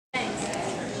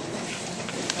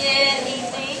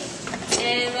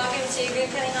and welcome to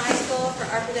Greenup High School for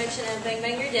our production of Bang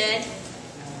Bang You're Dead.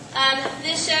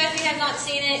 This show, if you have not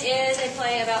seen it, is a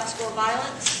play about school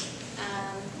violence.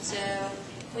 So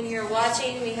when you're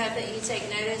watching, we hope that you take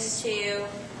notice to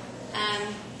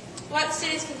what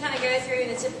students can kind of go through in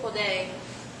a typical day.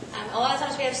 A lot of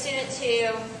times we have students who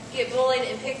get bullied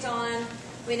and picked on.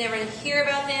 We never hear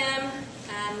about them.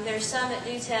 There's some that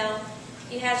do tell.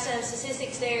 You have some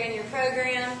statistics there in your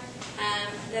program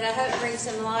that I hope bring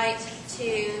some light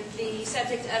to the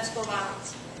subject of school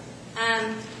violence.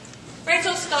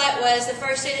 Rachel Scott was the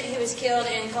first student who was killed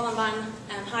in Columbine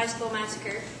High School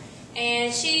massacre.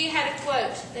 And she had a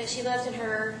quote that she left in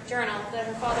her journal that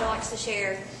her father likes to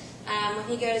share when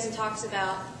he goes and talks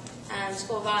about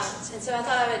school violence. And so I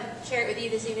thought I would share it with you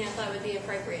this evening. I thought it would be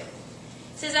appropriate.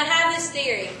 It says, I have this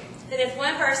theory that if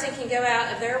one person can go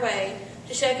out of their way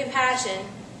to show compassion,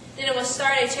 then it will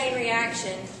start a chain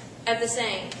reaction of the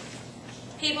same.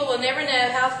 People will never know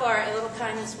how far a little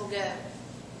kindness will go.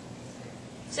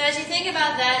 So as you think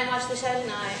about that and watch the show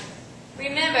tonight,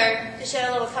 remember to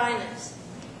show a little kindness.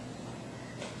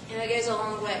 And it goes a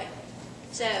long way.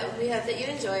 So we hope that you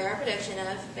enjoy our production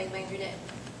of Bang Bang You're Dead.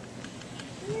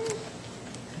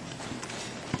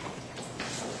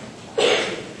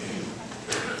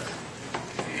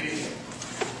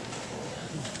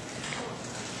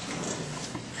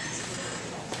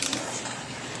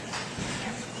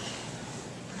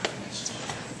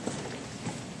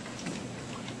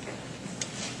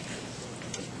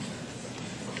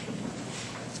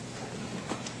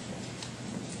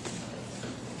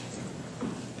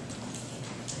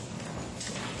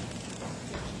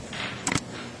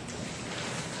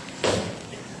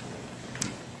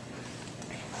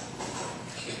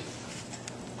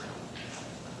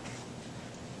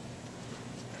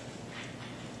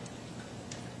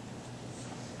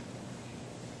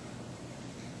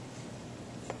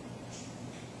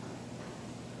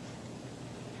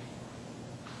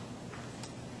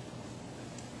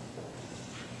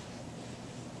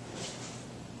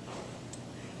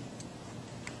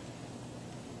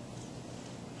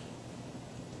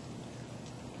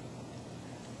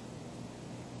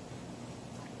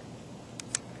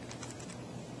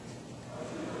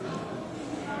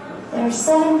 There are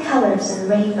 7 colors in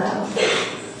the rainbow,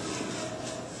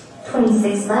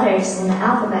 26 letters in the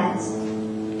alphabet,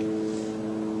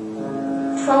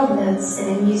 12 notes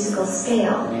in a musical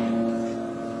scale,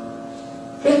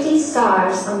 50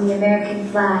 stars on the American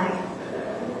flag,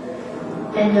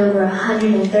 and over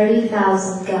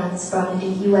 130,000 guns brought into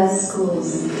U.S.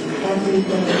 schools every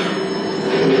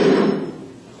day.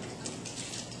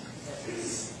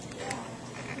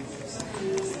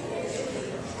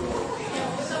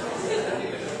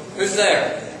 Who's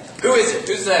there? Who is it?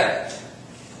 Who's there?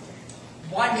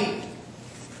 Why me?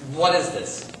 What is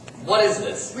this? What is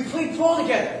this? We played ball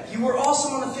together. You were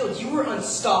awesome on the field. You were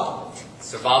unstoppable.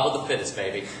 Survival of the fittest,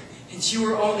 baby. And you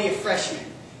were only a freshman.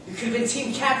 You could have been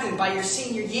team captain by your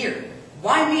senior year.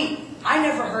 Why me? I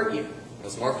never hurt you. It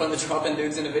was more fun than dropping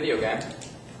dudes in a video game.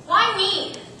 Why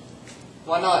me?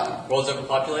 Why not? World's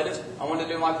overpopulated. I wanted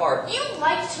to do my part. You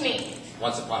liked me.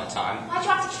 Once upon a time. Why'd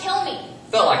you have to kill me?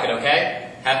 Felt like it, okay?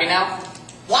 Happy now?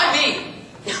 Why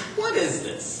me? What is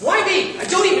this? Why me? I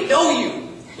don't even know you.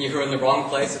 You were in the wrong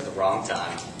place at the wrong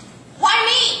time. Why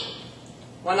me?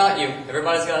 Why not you?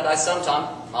 Everybody's got to die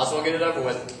sometime. Might as well get it over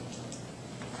with.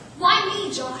 Why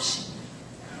me, Josh?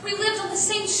 We lived on the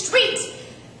same street.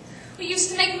 We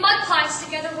used to make mud pies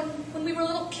together when we were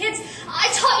little kids. I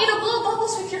taught you to blow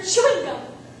bubbles with your chewing gum.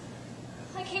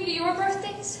 I came to your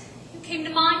birthdays. You came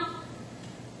to mine.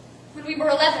 When we were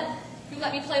 11, you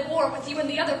let me play war with you and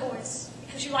the other boys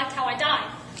because you liked how I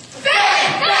died.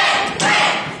 Bang! Bang!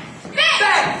 Bang!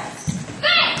 Bang!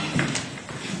 Bang!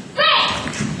 Bang!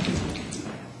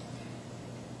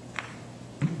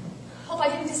 Hope I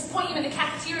didn't disappoint you in the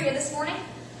cafeteria this morning.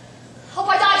 Hope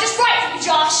I died just right for you,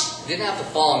 Josh. You didn't have to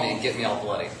follow me and get me all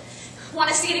bloody. Want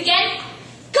to see it again?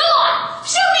 Go on!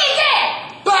 Shoot me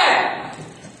again!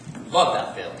 Bang! Love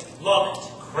that feeling. Love it.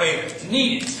 Crave it.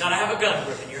 Need it. Gotta have a gun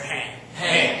grip in your hand.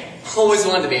 Hand. Always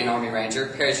wanted to be an Army Ranger,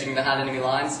 parachuting behind enemy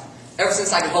lines. Ever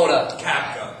since I could hold up.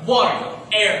 Cap gun, water gun,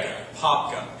 air gun,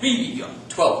 pop gun, BB gun,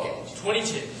 12 gauge.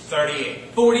 22,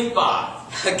 38,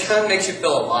 45. A gun makes you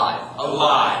feel alive.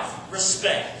 Alive.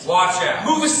 Respect. Watch out.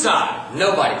 Move aside.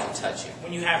 Nobody can touch you.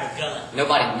 When you have a gun.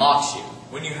 Nobody mocks you.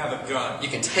 When you have a gun. You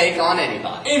can take on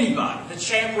anybody. Anybody. The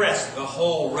champ wrestler. The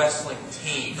whole wrestling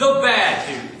team. The bad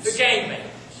dudes. The game makers.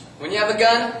 When you have a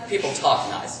gun, people talk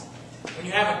nice. When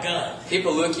you have a gun.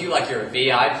 People look at you like you're a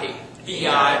VIP.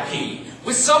 VIP.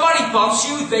 When somebody bumps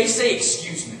you, they say,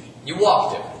 excuse me. You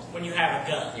walk different. When you have a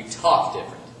gun. You talk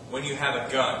different. When you have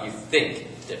a gun. You think.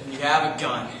 When you have a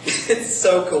gun. It's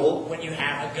so cool. When you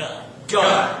have a gun.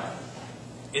 Gun.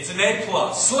 It's an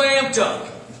A+. Slam dunk.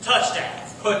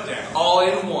 Touchdowns. Put down. All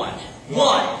in one.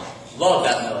 One. Love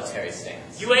that military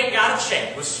stance. You ain't got a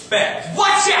check. Respect.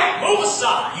 Watch out! Move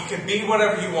aside. You can be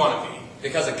whatever you want to be.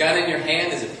 Because a gun in your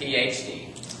hand is a PhD.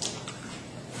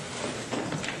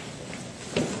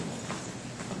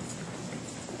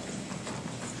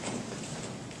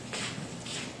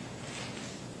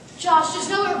 Josh, just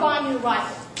know we're buying you a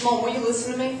rifle. Mom, will you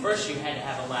listen to me? First you had to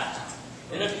have a laptop,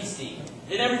 then a PC,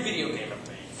 then every video game ever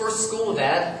made. For school,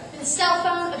 Dad. And a cell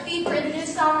phone, a beeper, and the new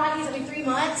style IDs every 3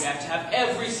 months. You have to have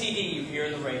every CD you hear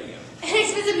in the radio. An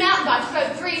expensive mountain bike you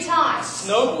rode 3 times.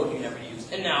 Snowboard you never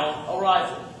used, and now a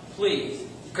rifle. Please.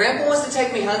 Grandpa wants to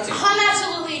take me hunting. I'm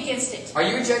absolutely against it. Are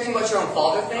you rejecting what your own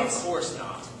father Of thinks? course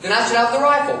not. Then I should have the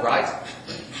rifle, right?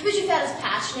 I bet you felt as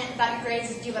passionate about your grades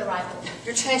as you do about a rifle.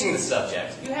 You're changing the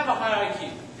subject. You have a high IQ.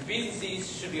 Your B's and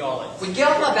C's should be all A's. Would you get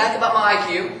off my back about my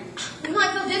IQ? You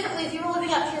might feel differently if you were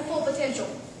living up to your full potential.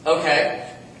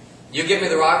 Okay. You give me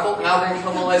the rifle, and I'll bring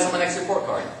home all A's on my next report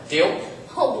card. Deal?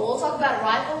 Oh, well, we'll talk about a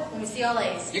rifle when we see all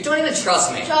A's. You don't even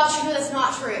trust me. Josh, you know that's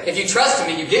not true. If you trusted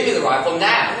me, you give me the rifle You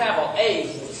now. have all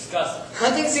A's, we'll discuss it.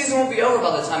 Hunting season won't be over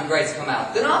by the time grades come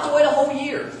out. Then I'll have to wait a whole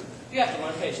year. You have to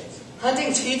learn patience.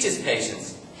 Hunting teaches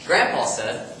patience. Grandpa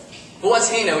said. But what's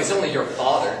he know? He's only your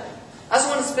father. I just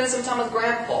want to spend some time with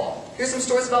Grandpa. Hear some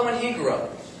stories about when he grew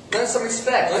up. Learn some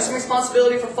respect. Learn some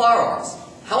responsibility for firearms.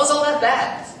 How is all that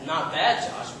bad? It's not bad,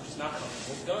 Josh. We're just not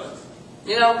comfortable with guns.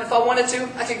 You know, if I wanted to,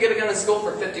 I could get a gun in school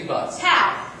for $50.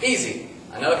 How? Easy.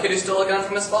 I know a kid who stole a gun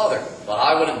from his father, but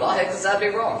I wouldn't buy it because that'd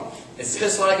be wrong. Is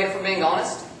this what I get for being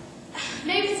honest?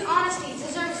 Maybe his honesty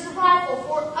deserves a rifle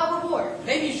for a reward.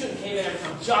 Maybe you shouldn't cave in every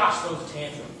time Josh throws a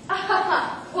tantrum.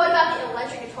 What about the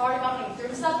electric guitar about when he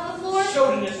threw stuff on the floor?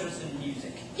 Showed an interest in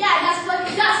music. Yeah, and that's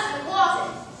collecting dust in the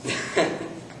closet.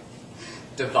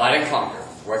 Divide and conquer.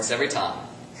 Works every time.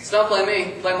 So don't blame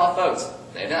me, blame my folks.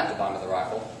 They didn't have to buy me the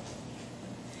rifle.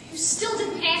 You still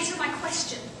didn't answer my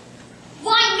question.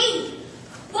 Why me?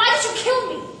 Why did you kill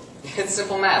me? It's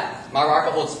simple math. My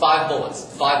rifle holds 5 bullets.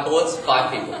 5 bullets,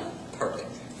 5 people. Perfect.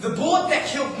 The bullet that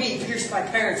killed me pierced my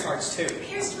parents' hearts too.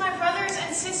 Pierced my brothers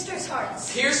and sisters'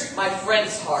 hearts. Pierced my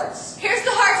friends' hearts. Here's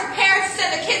the hearts of parents who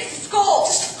send their kids to school.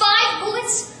 Just 5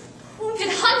 bullets? Wounded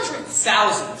hundreds.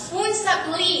 Thousands. Wounds that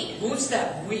bleed. Wounds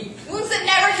that weep. Wounds that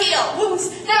never heal. Wounds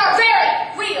that are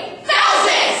very real.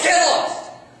 Thousands! Get lost!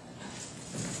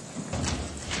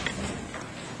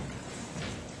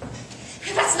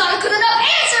 That's not a good enough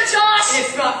answer, Josh!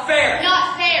 It's not fair.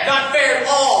 Not fair. Not fair at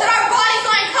all. That our bodies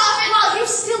lie in coffins While you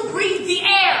still breathe the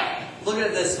air. Look at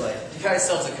it this way. You got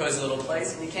yourselves a cozy little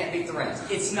place and you can't beat the rent.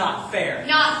 It's not fair.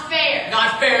 Not fair.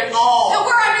 Not fair at all. that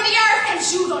we're under the earth.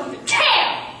 And you don't even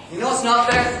care. You know what's not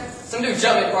fair? Some dude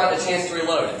jumped me before I had the chance to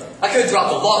reload it. I could have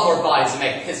dropped a lot more bodies and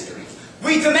made history.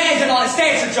 We demand an honest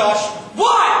answer, Josh.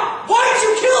 Why? Why did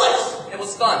you kill us? It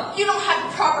was fun. You don't have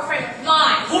the proper frame of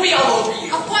mind. We'll be all over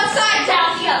you. On one side,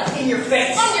 Down the other. In your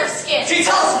face. on your skin. Can you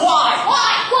tell us why? Why?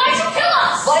 Why'd you kill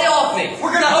us? Lay off me.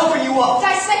 We're gonna open you up.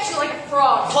 Dissect you like a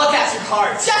frog. Pluck out your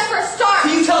cards. Just for a start.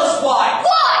 Can you tell us why?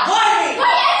 Why? Why me?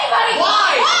 Why anybody?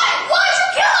 Why? Why? Why'd you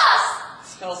kill us?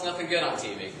 Smells nothing good on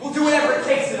TV. We'll do whatever it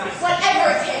takes tonight.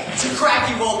 Whatever it takes. To crack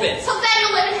you open. So then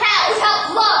you'll live in hell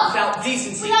without love. Without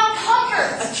decency. Without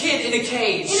comfort. A kid in a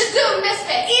cage. In a doomed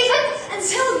misfit. Even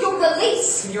until you're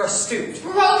released. And you're astute.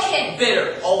 Broken.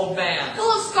 Bitter old man. Full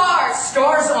of scars.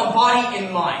 Scars on body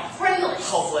and mind. Friendless.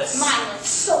 Hopeless. Mindless.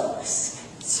 Soulless.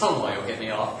 Some way will get me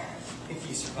off. If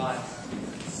you survive.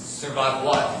 Survive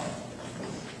what?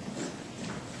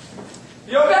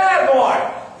 You're a bad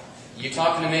boy. You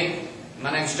talking to me?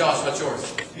 My name's Josh. What's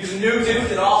yours? You the new dude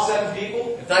that all 7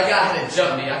 people? If that guy had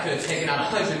jumped me, I could have taken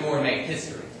out 100 more and made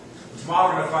history. Tomorrow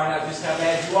we're gonna find out just how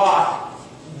bad you are.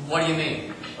 What do you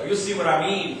mean? Oh, you'll see what I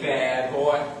mean, bad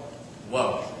boy.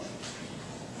 Whoa.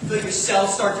 Feel your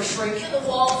cells start to shrink. Feel the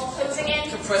walls closing in.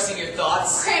 Compressing your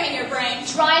thoughts. Cramming your brain.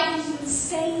 Driving you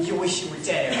insane. You wish you were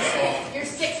dead, asshole. Your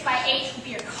 6x8 will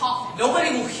be your coffin.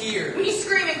 Nobody will hear. When you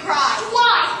scream and cry.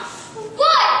 Why?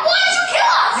 Why? Why did you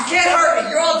kill us? You can't hurt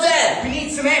me. You're all dead. We need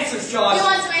some answers, We Josh.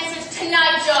 want some answers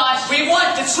tonight, Josh. We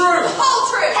want the The truth. whole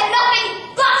truth. And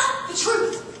nothing but the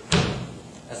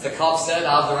truth. As the cop said,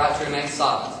 I have the right to remain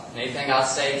silent. Anything I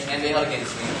say can be held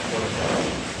against me in the court of law.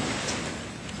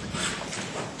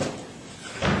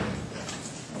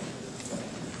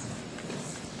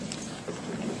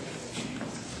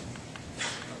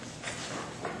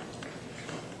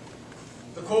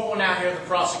 The court will now hear the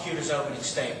prosecutor's opening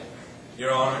statement.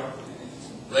 Your Honor,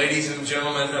 ladies and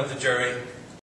gentlemen of the jury,